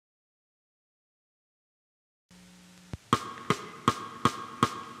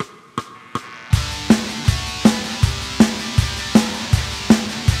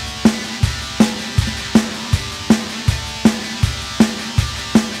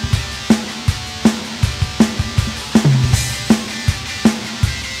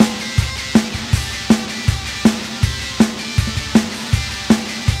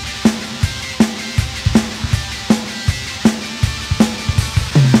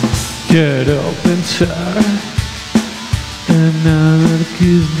Quiero pensar en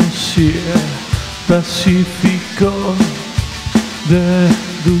anarquismo, sí, pacífico, de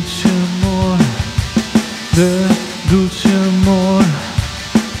dulce amor, de dulce amor,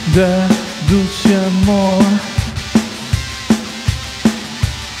 de dulce amor.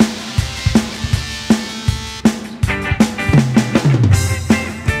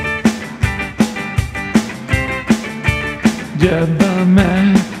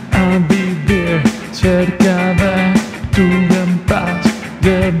 Llévame a vivir cerca de tu gran paz.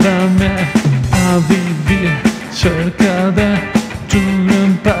 Llévame a vivir cerca de tu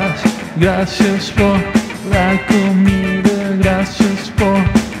gran paz. Gracias por la comida, gracias por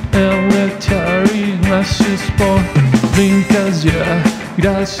el Atari, gracias por brincas ya,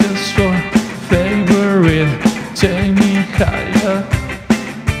 gracias por favorite. Take me higher,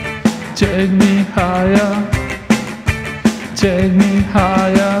 take me higher. Take me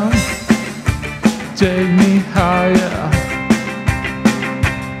higher, take me higher.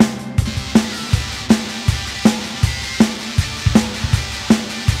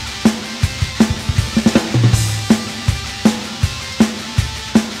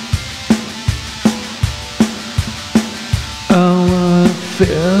 I wanna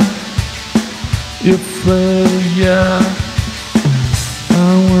feel your flavor, yeah. I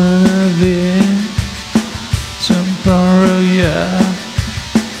wanna be tomorrow, yeah.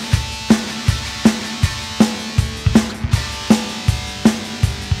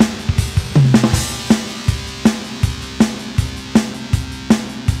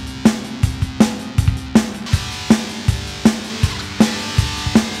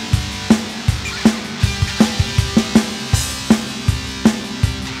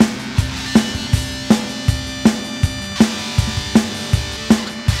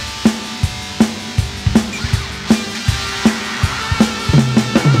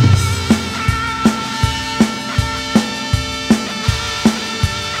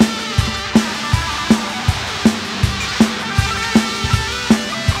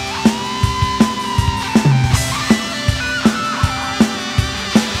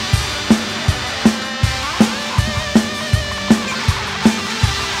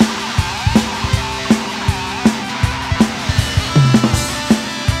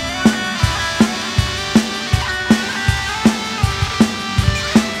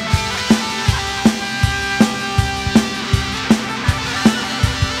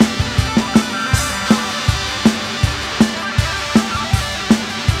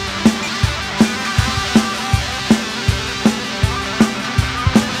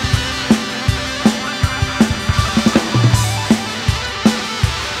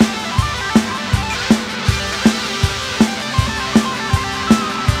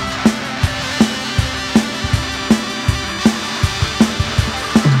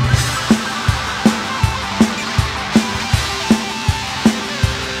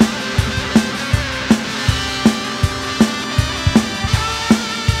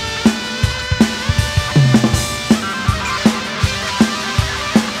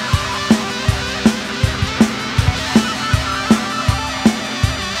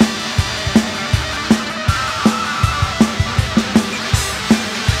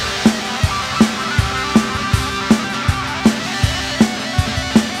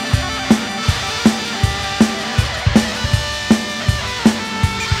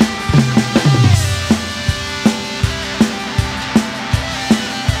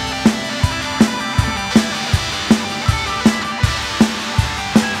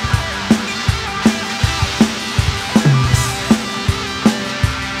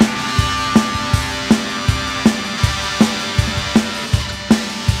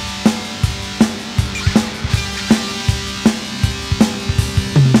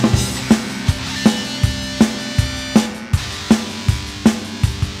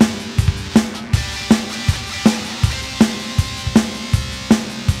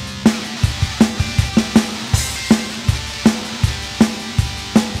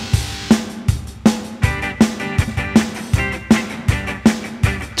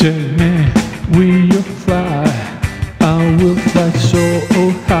 Take me where you fly. I will fly so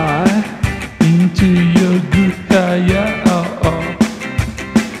high into your good higher.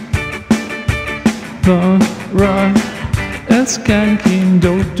 Run, it's skanking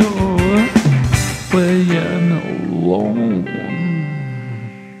the door where you're alone.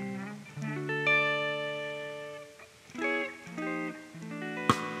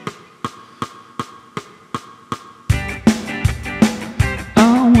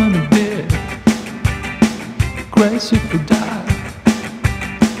 Crazy for die,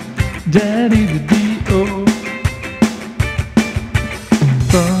 daddy the D.O.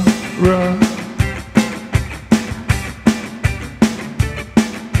 rock.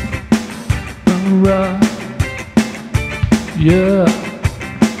 Rock, yeah.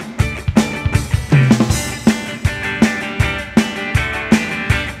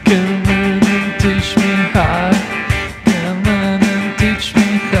 Come on and teach me how. Come on and teach me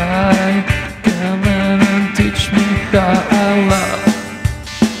how. Come on and teach me how I love.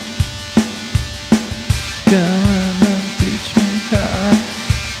 Come on and teach me how.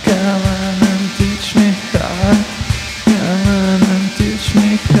 Come on and teach me how. Come on and teach me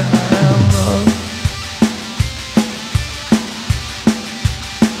how I love.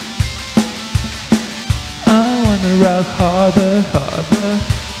 I wanna rock harder, harder.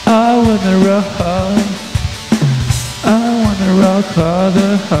 I wanna rock hard. I wanna rock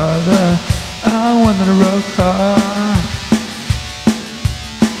harder, harder. I wanna rock hard.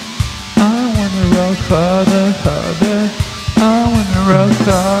 I wanna rock harder, harder. I wanna rock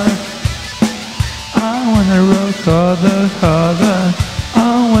hard. I wanna rock harder, harder. I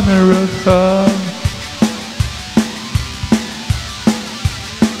wanna rock hard.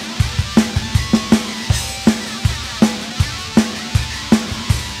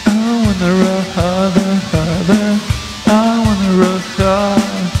 I wanna rock harder, harder. I wanna rock hard.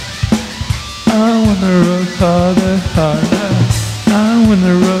 I wanna rock harder, harder. I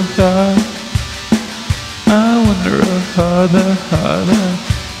wanna rock hard. I wanna rock harder, harder.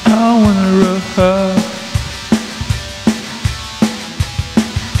 I wanna rock hard.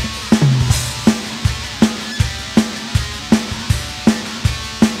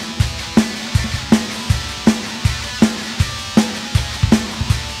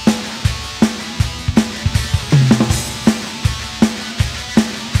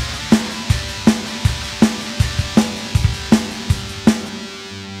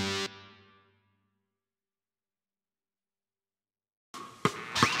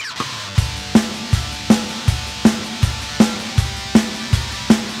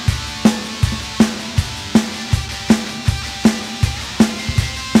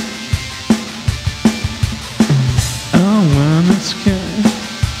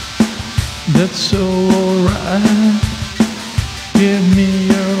 That's so alright. Give me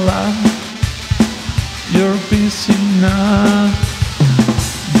your life, your peace enough.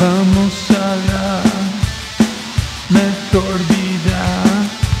 Vamos a la mejor vida,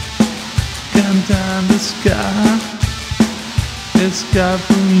 cantando ska,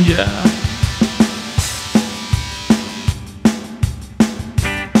 escapulla.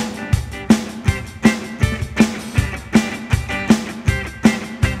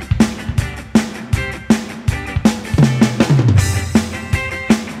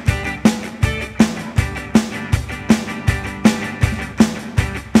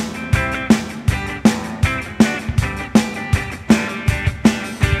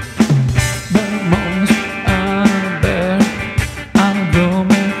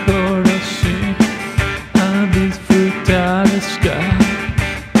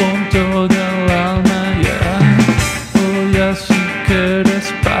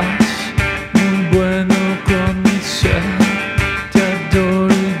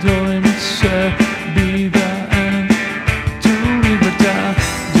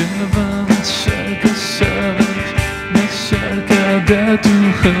 De tu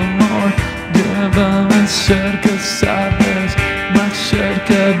amor, llévame cerca, sabes, más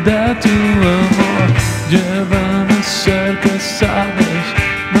cerca de tu amor, llévame cerca, sabes,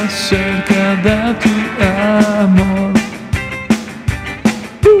 más cerca de tu amor.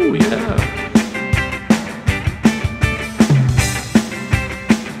 Yeah.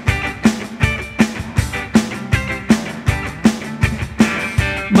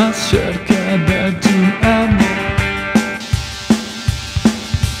 Más cerca de tu amor.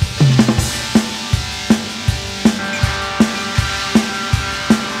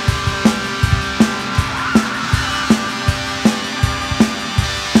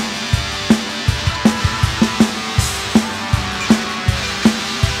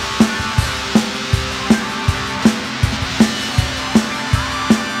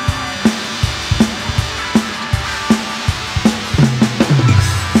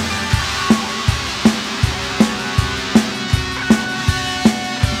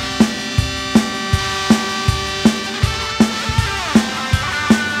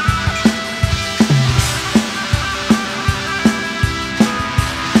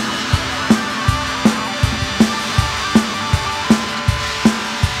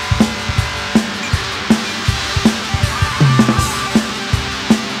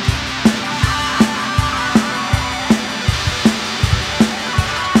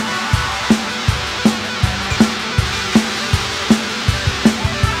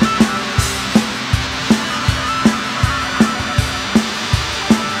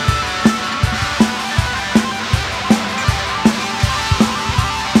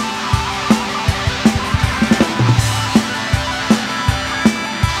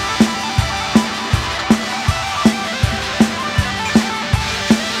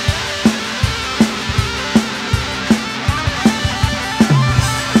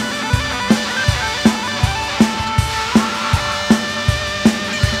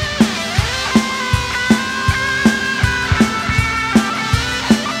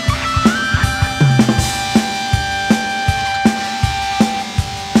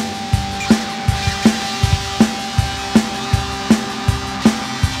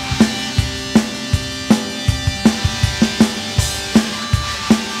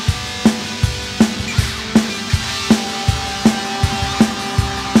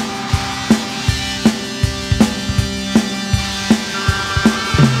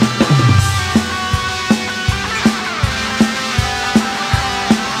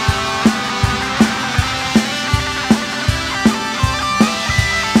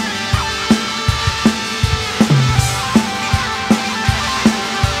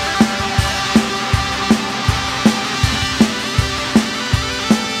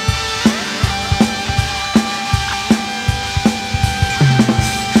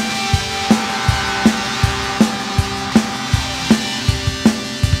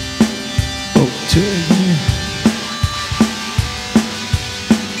 take me.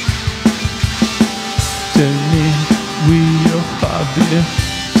 Take me with your heartbeat.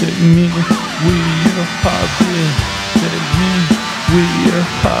 Take me with your heartbeat. Take me with your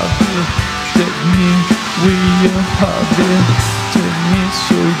heartbeat. Take me with your heartbeat. Take me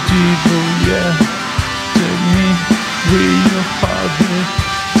so deep, oh yeah. Take me with your heartbeat.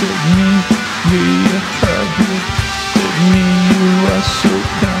 Take me with your heartbeat. Take me, you are so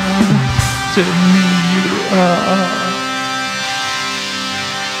kind. Take me, you are.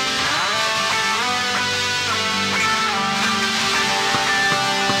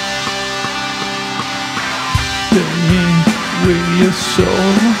 Take me with your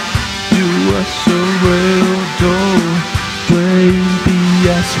soul. You are so real, though. Playing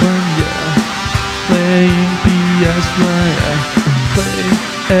PS1, yeah. Playing PS1, yeah. Play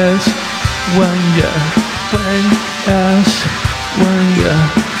S1, yeah. Play S1, yeah.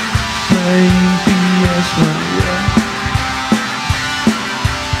 Playing PS1, yeah.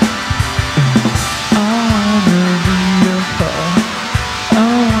 I wanna be your heart. I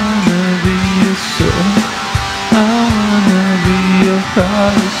wanna be your soul. I wanna be your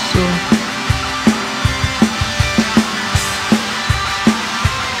heart and soul.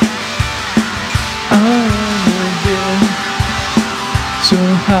 I wanna be so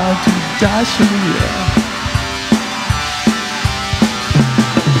hard to die, so yeah.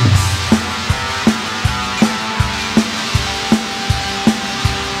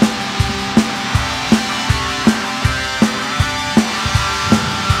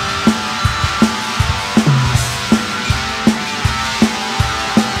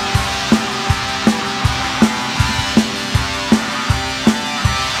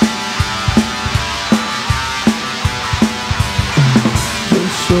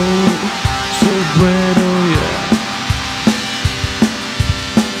 So bueno, yeah.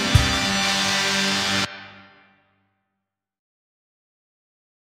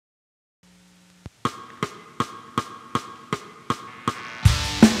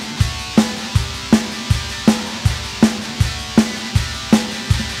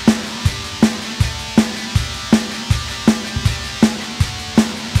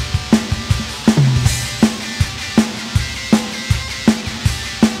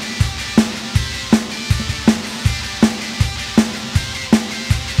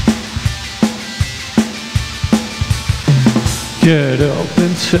 Quiero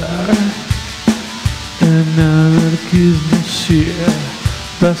pensar en anarquismo, sí,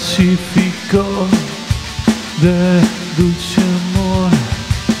 pacífico, de dulce amor,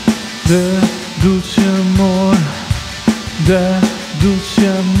 de dulce amor, de dulce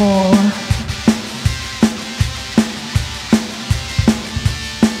amor.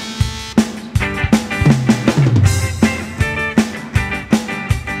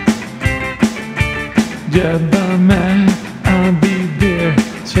 Llévame a vivir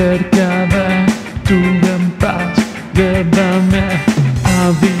cerca de tu gran paz. Llévame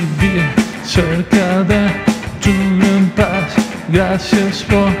a vivir cerca de tu gran paz. Gracias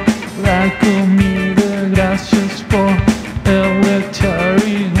por la comida, gracias por el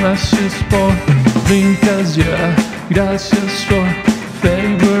Atari, gracias por brincas, yeah. Gracias por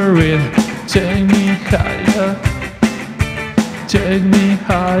favorite. Take me higher, take me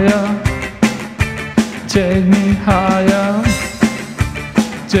higher. Take me higher,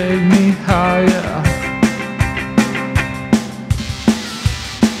 take me higher.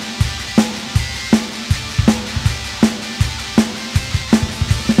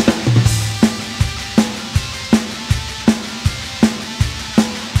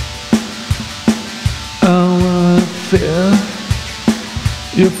 I wanna feel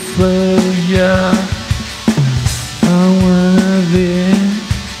your flavor, yeah. I wanna be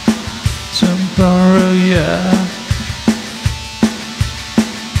tomorrow, yeah.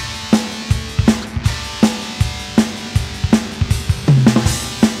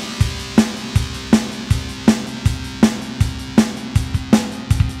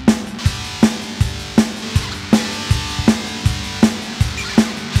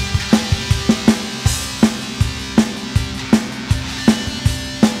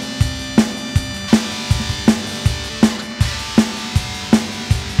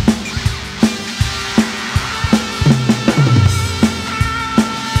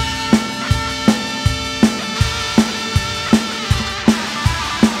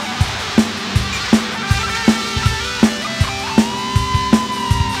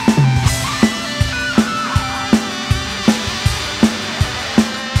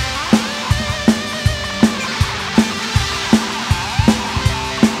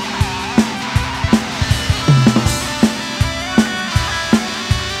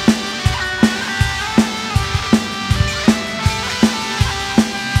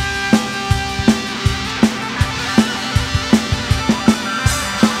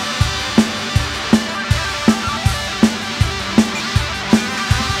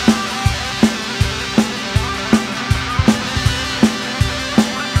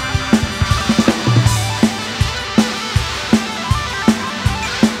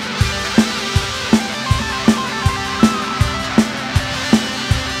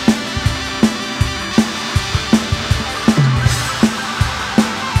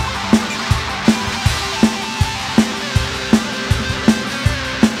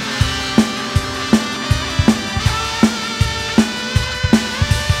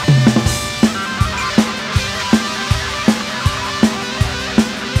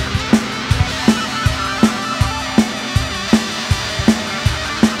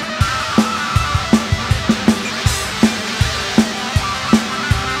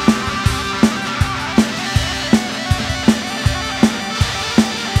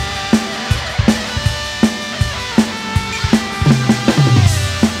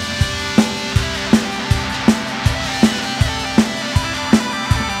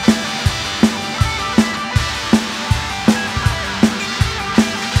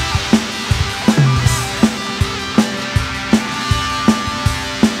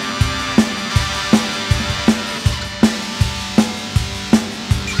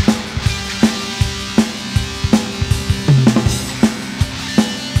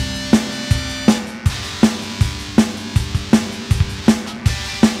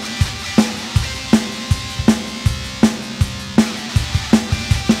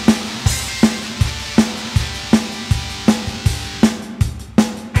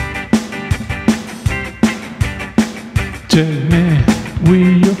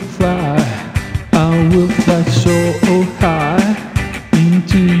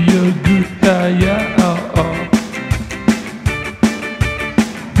 your good higher.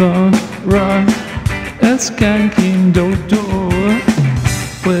 Don't run, it's skanking the door,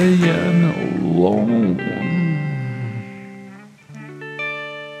 playing alone.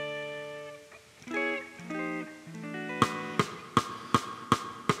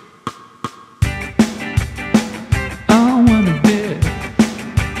 I wanna be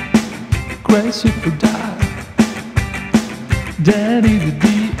crazy for that. Daddy the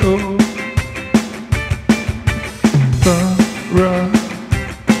D.O. Parra.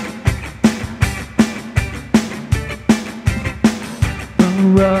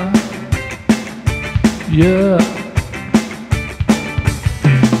 Parra. Yeah.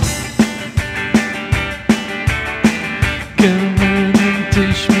 Come on and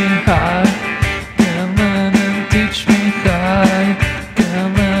teach me how. Come on and teach me how.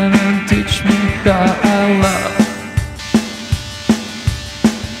 Come on and teach me how I love.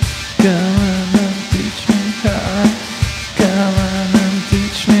 Come on and teach me how. Come on and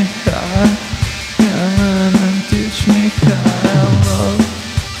teach me how. Come on and teach me how I love.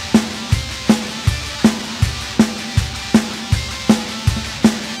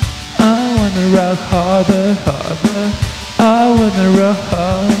 I wanna rock harder, harder. I wanna rock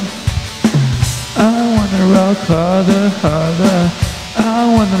hard. I wanna rock harder, harder. I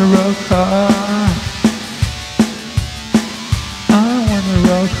wanna rock hard. I wanna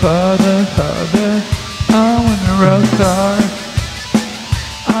rock harder, harder. I wanna rock hard.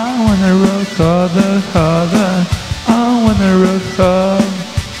 I wanna rock harder, harder. I wanna rock hard.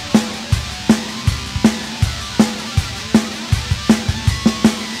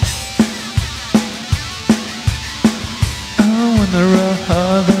 I wanna rock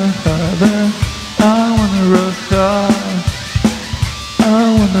harder, harder. I wanna rock hard. I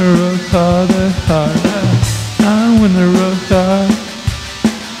wanna rock harder, harder. I wanna rock hard.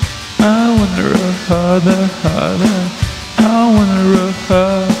 I wanna rock harder, harder. I wanna rock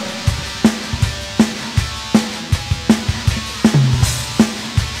hard.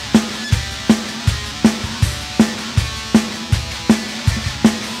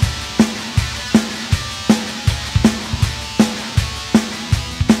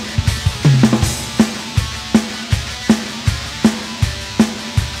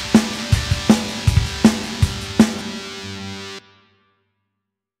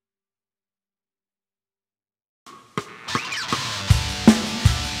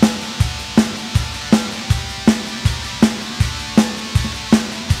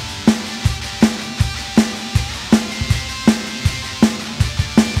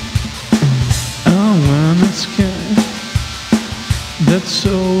 That's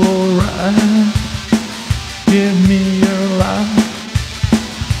so alright. Give me your life,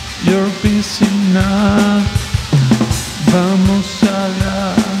 your peace enough. Vamos a la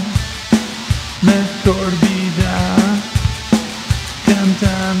mejor vida,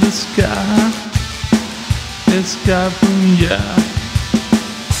 cantando ska, escapunya.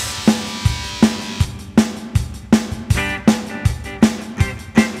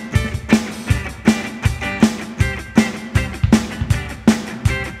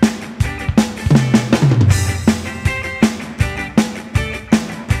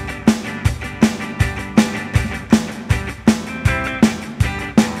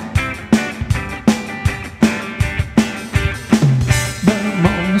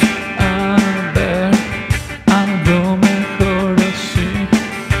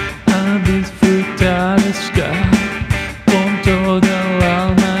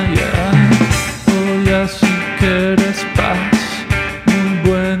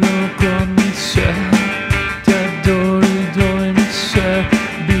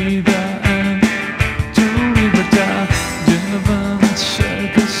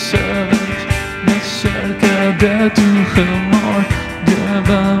 De tu amor,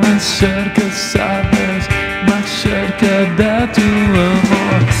 llévame cerca, sabes, más cerca de tu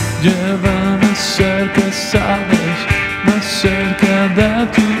amor, llévame cerca, sabes, más cerca de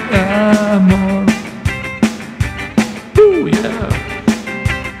tu amor. Yeah.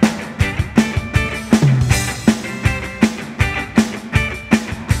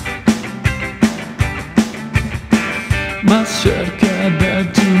 Más cerca de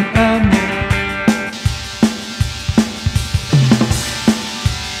tu amor.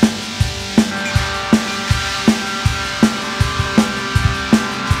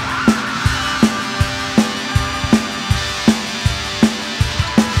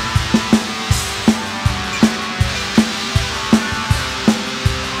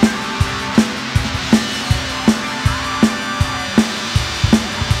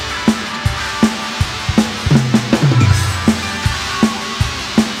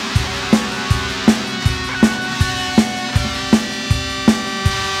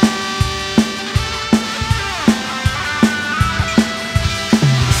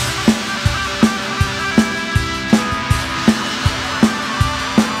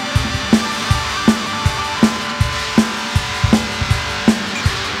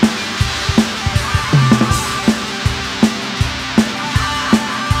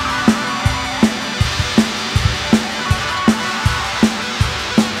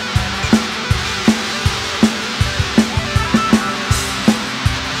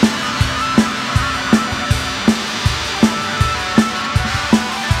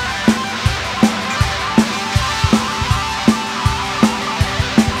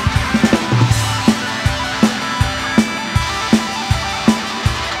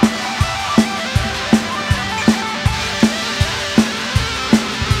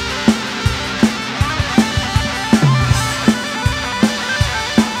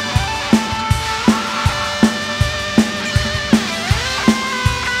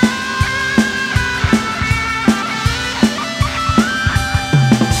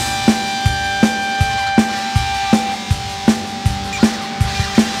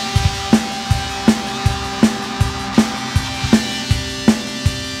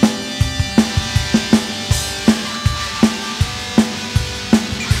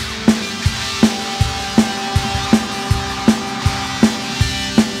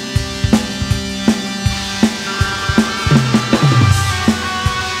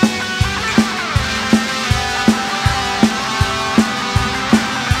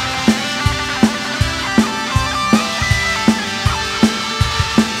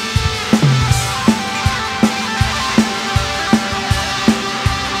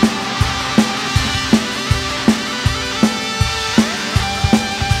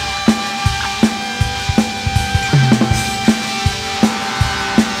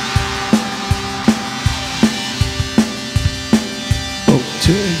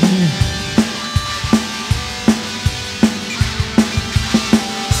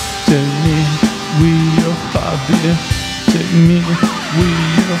 me we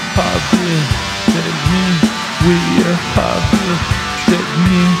are happy. Take me we are happy. Take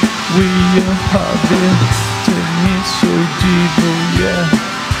me we are happy. Take me so deep, oh yeah.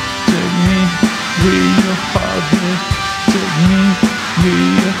 Take me we are happy. Take me we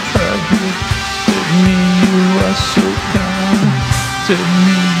are happy. Take me you are so kind. Take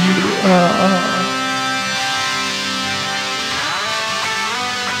me you are.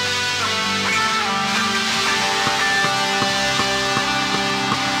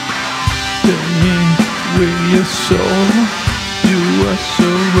 Take me with your soul. You are so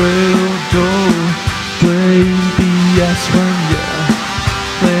real, though. Baby, as one, yeah.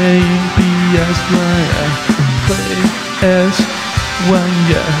 Baby, as one, yeah. Play as one,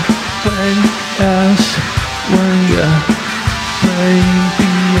 yeah. Play as one, yeah.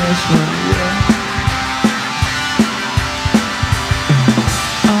 Baby, as one, yeah.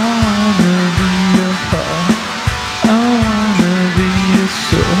 I wanna be your heart. I wanna be your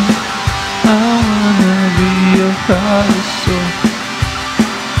soul. I wanna be your heart and soul.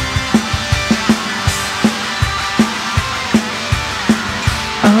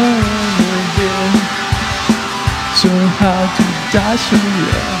 I wanna be so hard to die so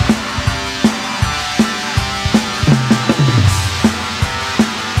yeah.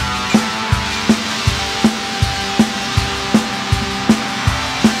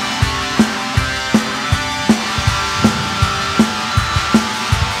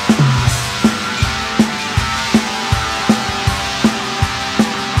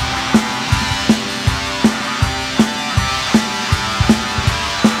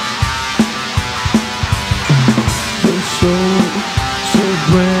 So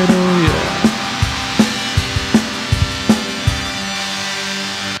bueno, yeah.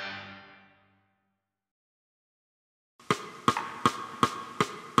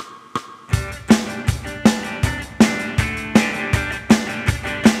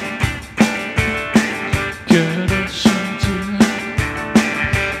 Quiero sentir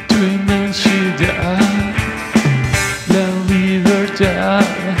tu inmensidad, la libertad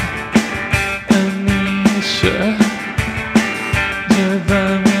en mi ser.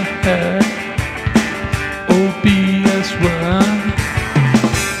 Llévame ahead, OPS1,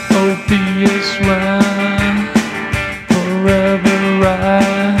 forever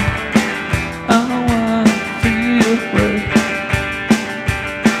right. I wanna feel great,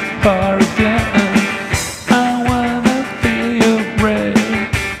 hard again. I wanna feel great,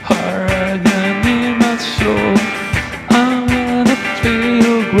 hard again in my soul. I wanna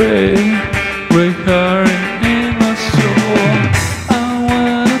feel great, great hard in my soul. I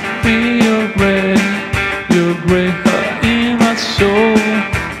wanna feel great, your great heart in my soul.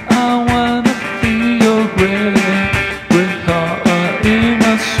 I wanna feel great, great heart in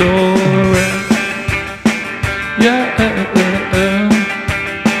my soul. Yeah,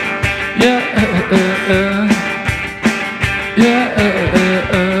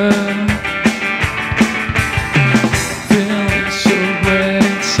 feeling so great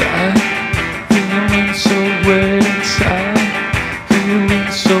inside, feeling so great inside, feeling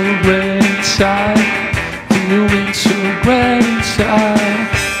so great inside, feeling so great inside.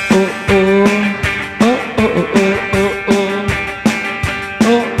 Oh oh, oh oh oh oh oh,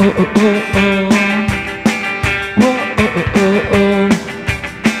 oh oh oh oh oh, oh oh oh oh.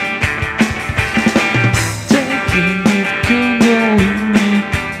 Taking the kundalini,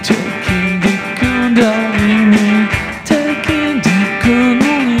 taking the kundalini, taking the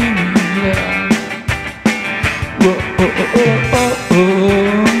kundalini, yeah. Whoa oh oh oh oh oh,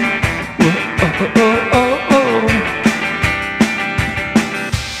 whoa oh oh oh oh oh.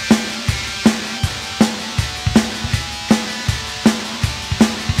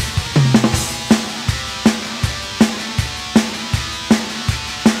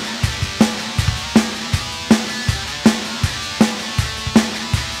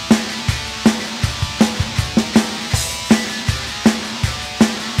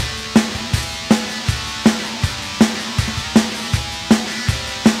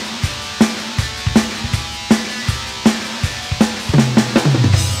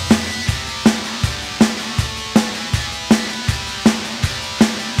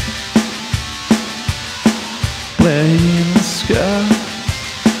 Playing the sky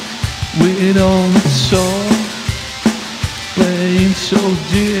with all its soul, playing so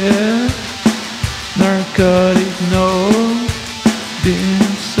dear, narcotic note,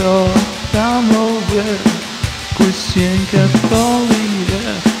 being so down over, Christian Catholic,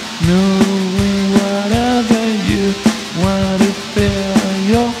 knowing whatever you want to feel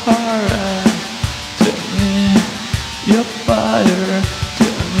your heart. Tell me your fire,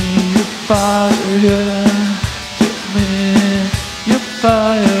 tell me your fire, tell me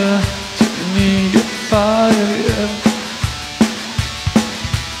fire, turn me your fire, yeah.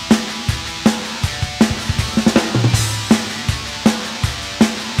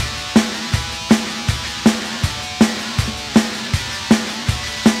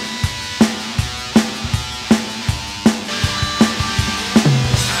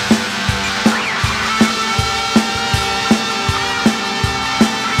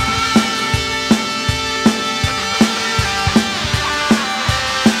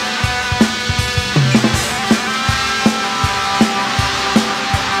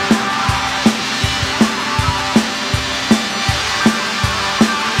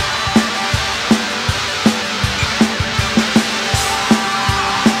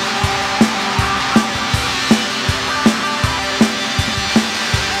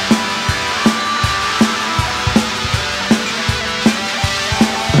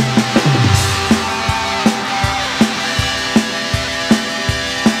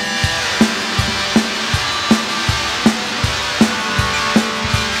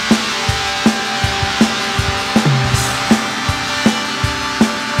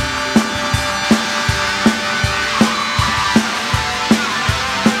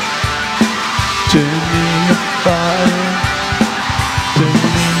 Turn me a fire, turn me.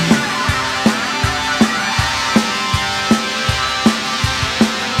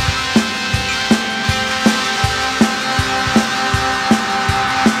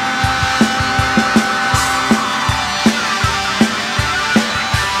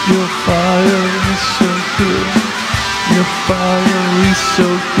 Your fire is so good, your fire is so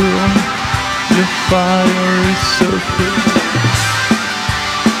good, your fire is so good.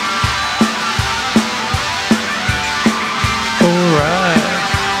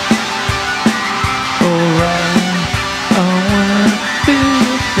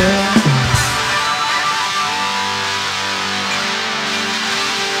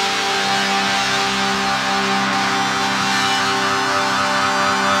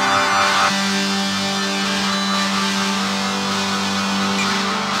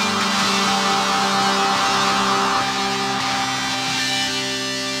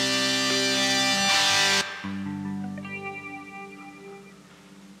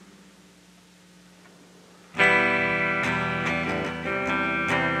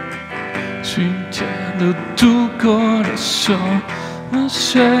 Sintiendo tu corazón más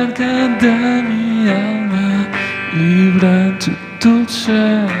cerca de mi alma, libra tu dulce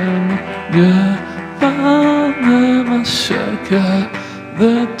alma, llévame más cerca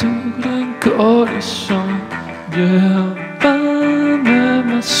de tu gran corazón, llévame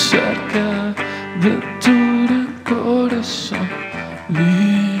más cerca de tu gran corazón,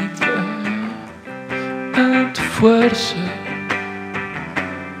 libre en tu fuerza.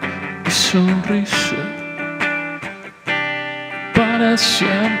 Sonrisa para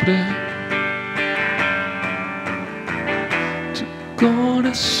siempre. Tu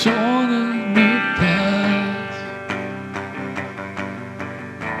corazón es mi paz,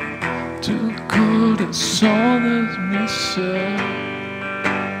 tu corazón es mi ser.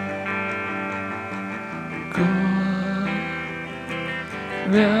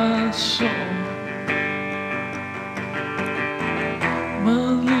 Corazón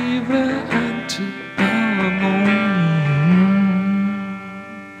más libre en tu amor.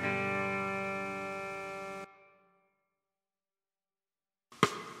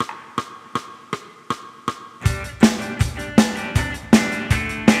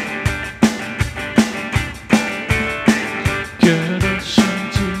 Quiero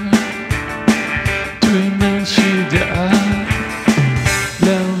sentir tu inmensidad,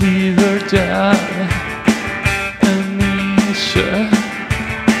 la libertad en mi ser.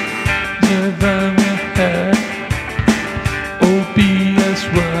 Llévame ahead, oh be as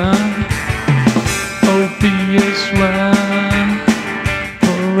one, oh be as one,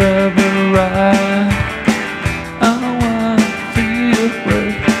 forever right. I wanna feel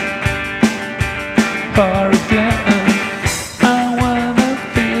great, heart again. I wanna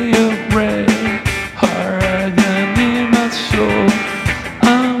feel great, heart again in my soul. I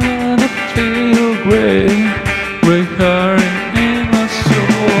wanna feel great, great heart in my soul.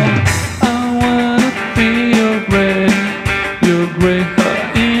 Your great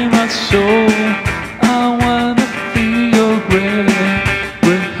heart in my soul. I wanna feel your great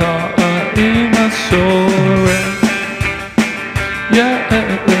heart in my soul. Yeah,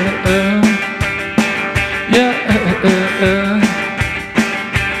 yeah,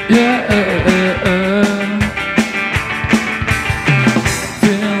 yeah.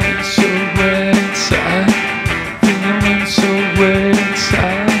 Feeling so great inside, feeling so great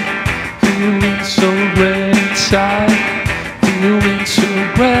inside, feeling so great inside. Feeling feeling so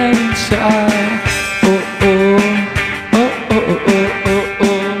bright inside. Oh oh, oh oh oh oh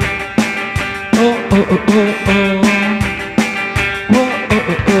oh oh, oh oh oh oh oh, whoa oh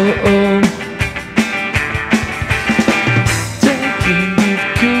oh oh oh. Taking the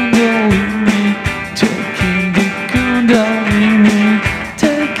condo in me, taking the condo in me,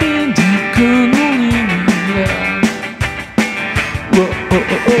 taking the condo in me, yeah. Whoa oh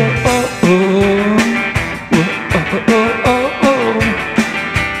oh oh oh oh, whoa oh oh oh oh oh.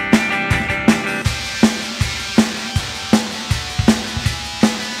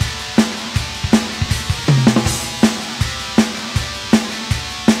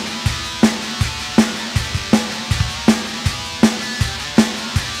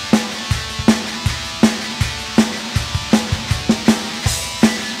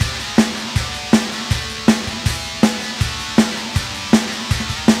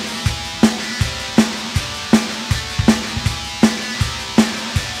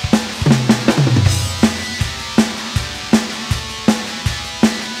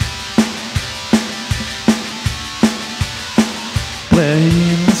 Playing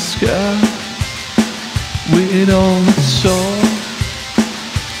in the sky with all the soul,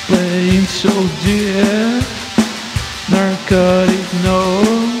 playing so dear, narcotic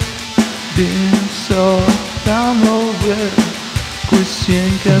note, being so down over,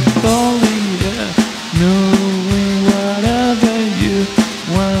 Christian Catholic, yeah. Knowing whatever you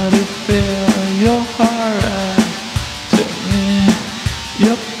want to feel your heart at. Tell me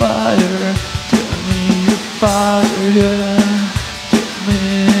your fire, tell me your fire, yeah.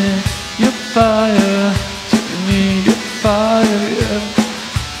 Your fire, tell me your fire, yeah.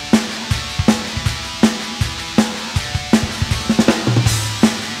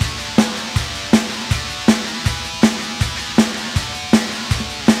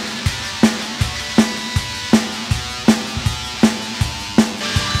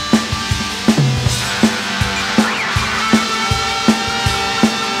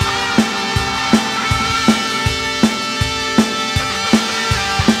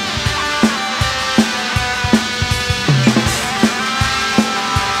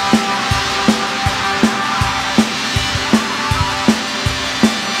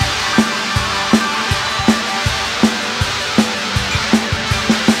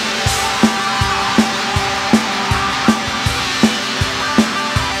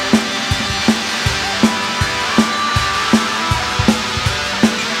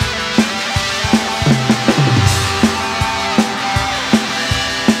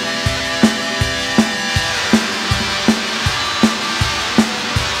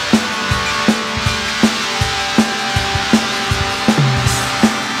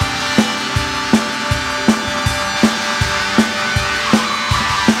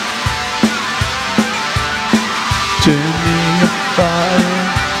 Turn me a fire,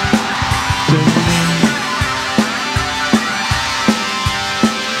 turn me.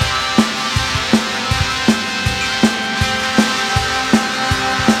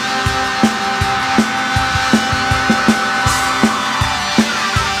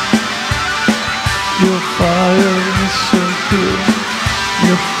 Your fire is so cool,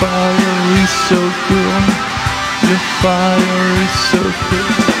 your fire is so cool, your fire is so cool.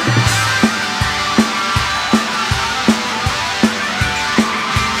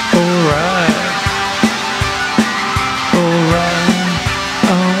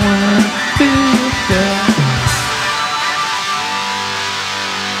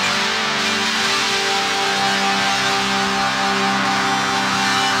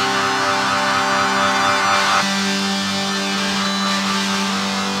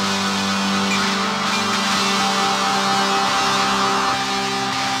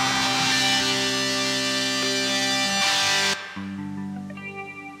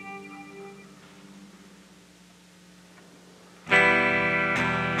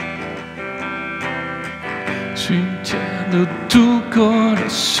 Sintiendo tu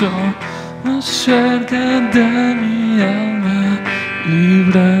corazón más cerca de mi alma,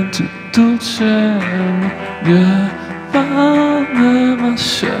 libra tu dulce alma, llévame más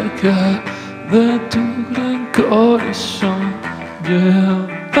cerca de tu gran corazón,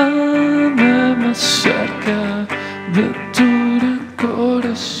 llévame más cerca de tu gran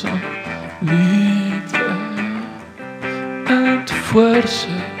corazón, libre en tu fuerza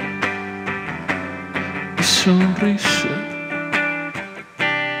y sonrisa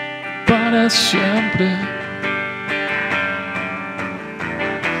para siempre.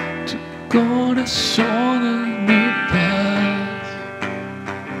 Tu corazón es mi paz,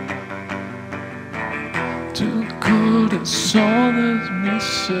 tu corazón es mi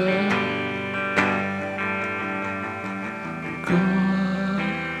ser.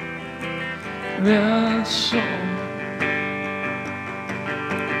 corazón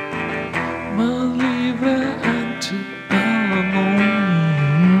más libre en tu amor.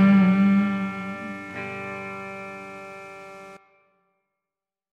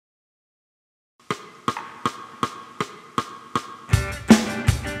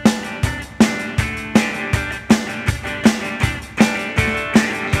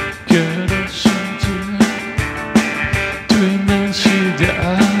 Quiero sentir tu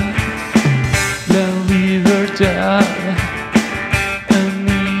inmensidad, la libertad en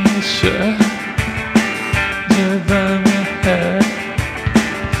mi ser. Llévame ahead,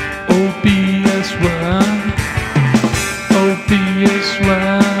 OPS1,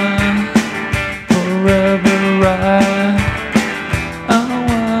 forever right. I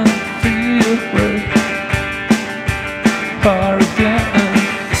wanna feel great, hard again.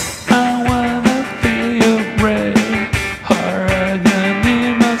 I wanna feel great, hard again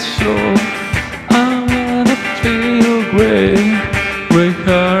in my soul. I wanna feel great, great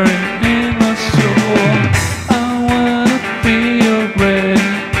hard in my soul. I wanna feel great,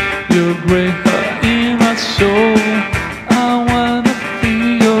 your great heart in my soul. I wanna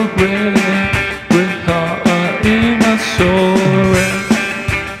feel great, great heart in my soul.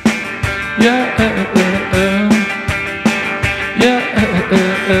 Yeah, yeah, yeah.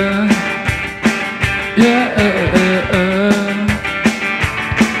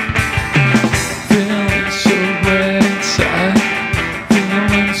 Feeling so great inside,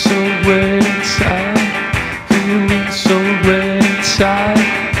 feeling so great inside, feeling so great inside,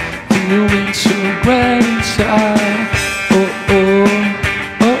 feeling so great inside. Oh oh,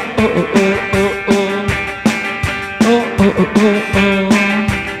 oh oh oh oh oh, oh oh oh oh oh,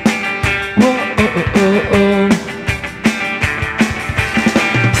 whoa oh oh oh oh.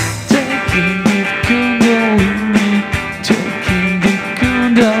 Taking the kundalini, taking the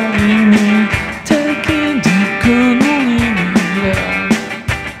kundalini, taking the kundalini, yeah.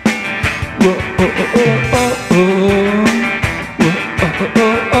 Whoa oh oh oh oh oh, whoa oh oh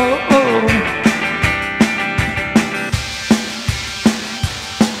oh oh oh.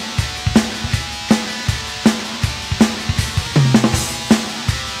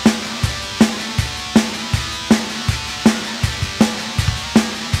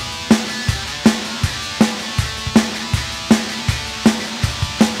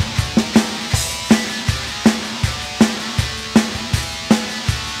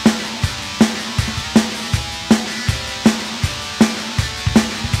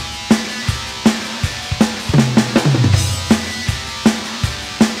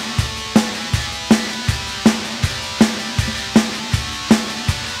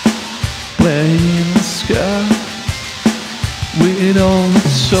 Playing the sky with all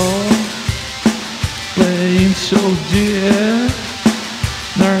its soul, playing so dear,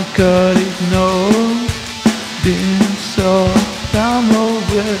 narcotic note, being so down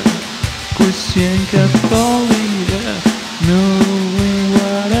over, Christian Catholic, knowing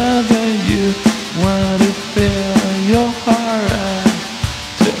whatever you want to feel your heart.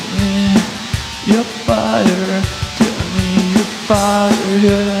 Tell me your fire, tell me your fire,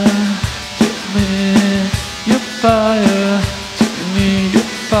 yeah. Your fire, tell me your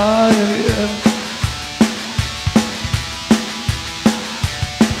fire, yeah.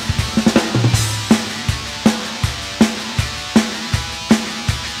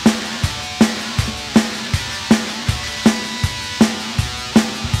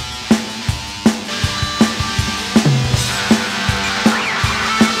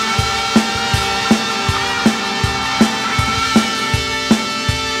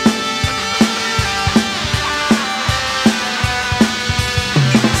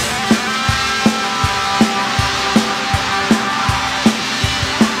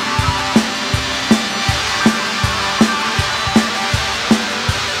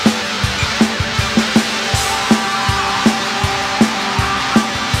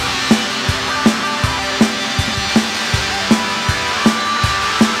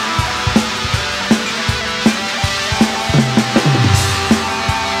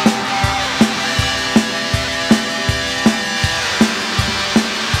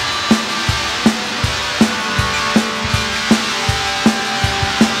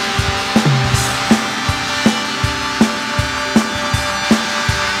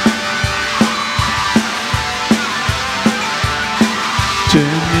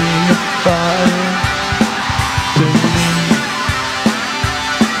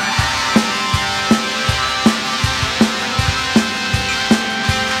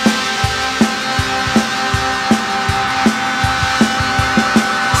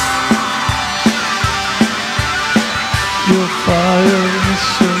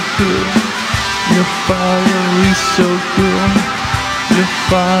 so cool. Your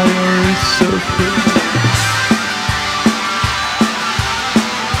fire is so cool.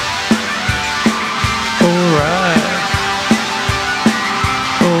 Alright,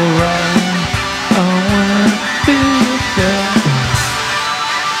 alright, I wanna be there.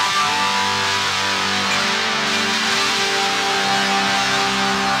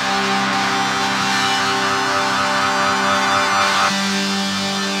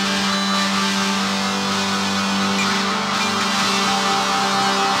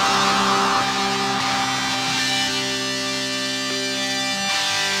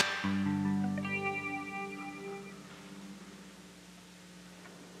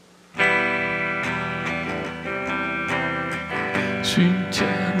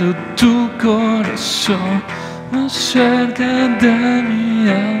 Sintiendo tu corazón más cerca de mi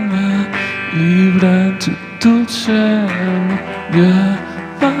alma, libra tu dulce alma,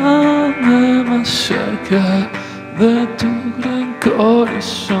 llévame más cerca de tu gran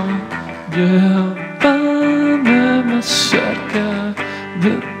corazón, llévame más cerca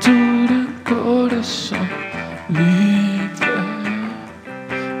de tu gran corazón, libre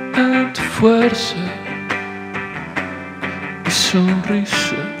en tu fuerza.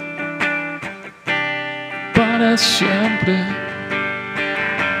 Sonrisa para siempre.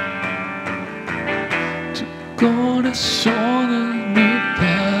 Tu corazón es mi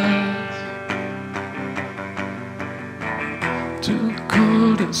paz. Tu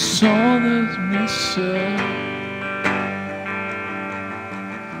corazón es mi ser.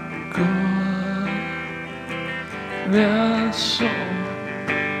 Corazón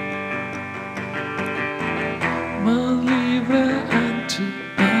más libre en tu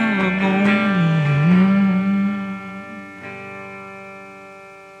amor.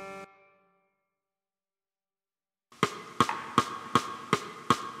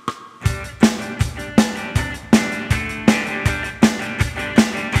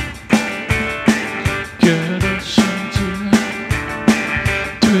 Quiero sentir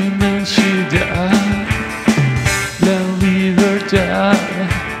tu inmensidad, la libertad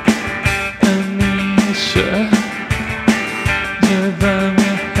en mi ser. Llévame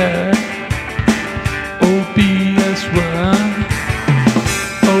ahead, oh be as one,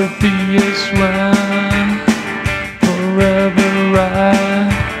 oh be as one, forever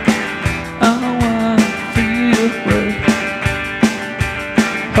right. I wanna feel great,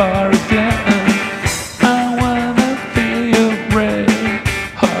 heart again. I wanna feel great,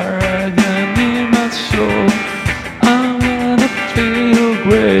 heart again in my soul. I wanna feel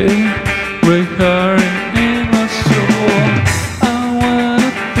great, great heart in my soul.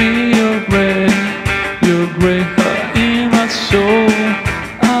 Your great heart in my soul.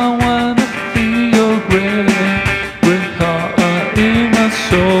 I wanna feel your great heart in my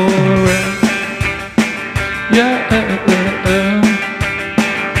soul. Yeah, yeah, yeah.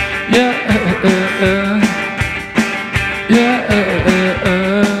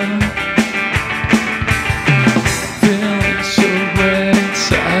 Feeling so great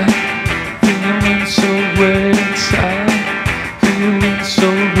inside, feeling so great inside, feeling so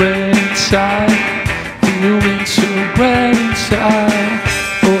great inside. Feeling so great inside.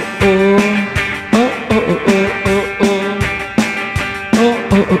 Oh oh, oh oh oh oh oh oh,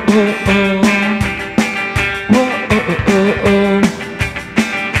 oh oh oh oh oh, oh oh oh oh.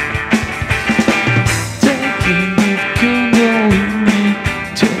 Taking the candle in me,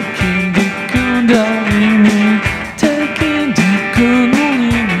 taking the candle in me, taking the candle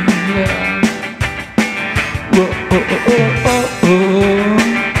in me, yeah. Oh oh oh oh oh,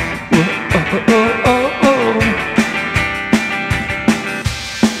 oh oh oh oh.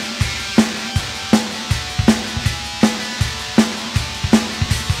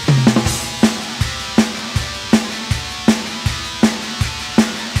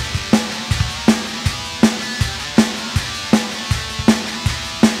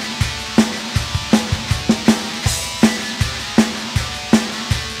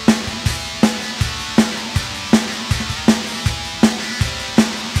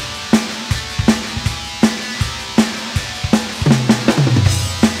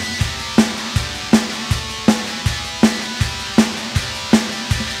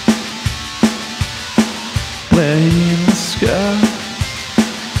 Playing the sky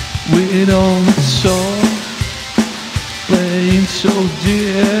with all my soul, playing so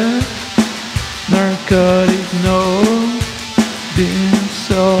dear, narcotic note, being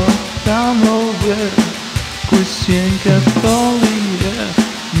so down over, Christian Catholic,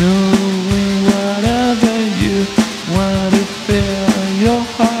 knowing whatever you want to feel your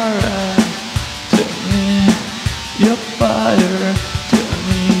heart. Tell me your fire, tell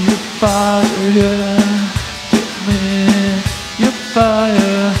me your fire, yeah. Tell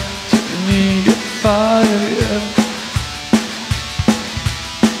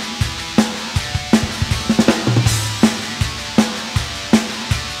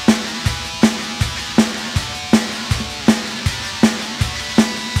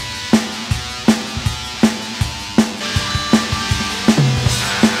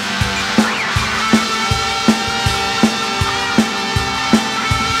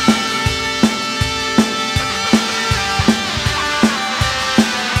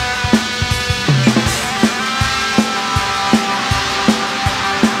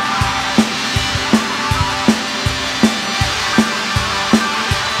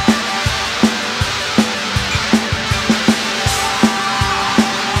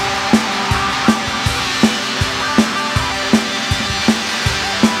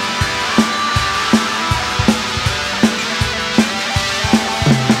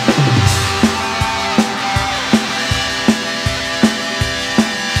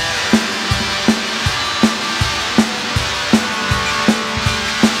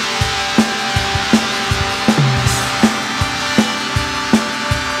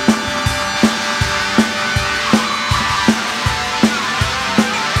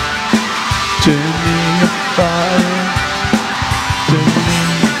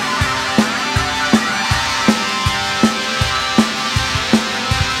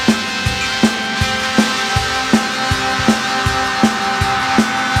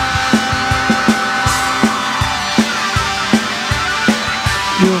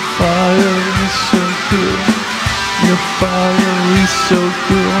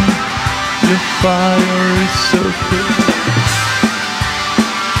the fire is so good.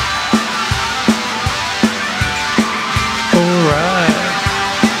 Alright,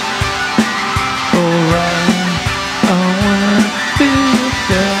 I wanna be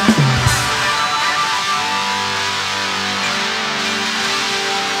there.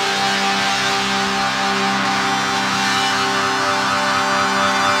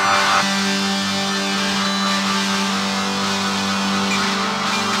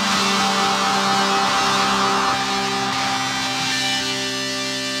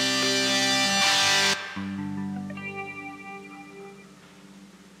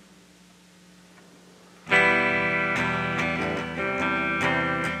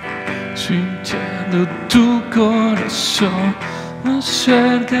 Sintiendo tu corazón más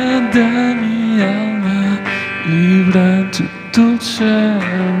cerca de mi alma, libra en tu dulce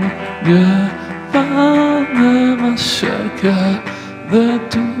alma, llévame más cerca de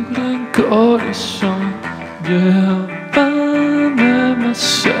tu gran corazón, llévame más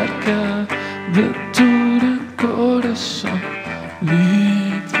cerca de tu gran corazón,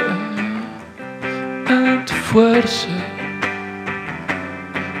 libre en tu fuerza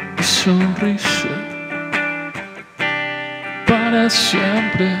y sonrisa para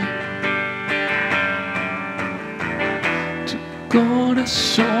siempre. Tu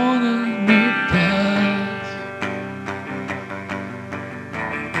corazón es mi paz,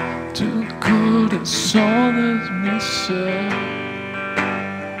 tu corazón es mi ser.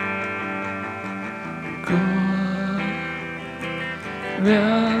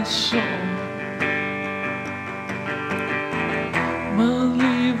 Corazón más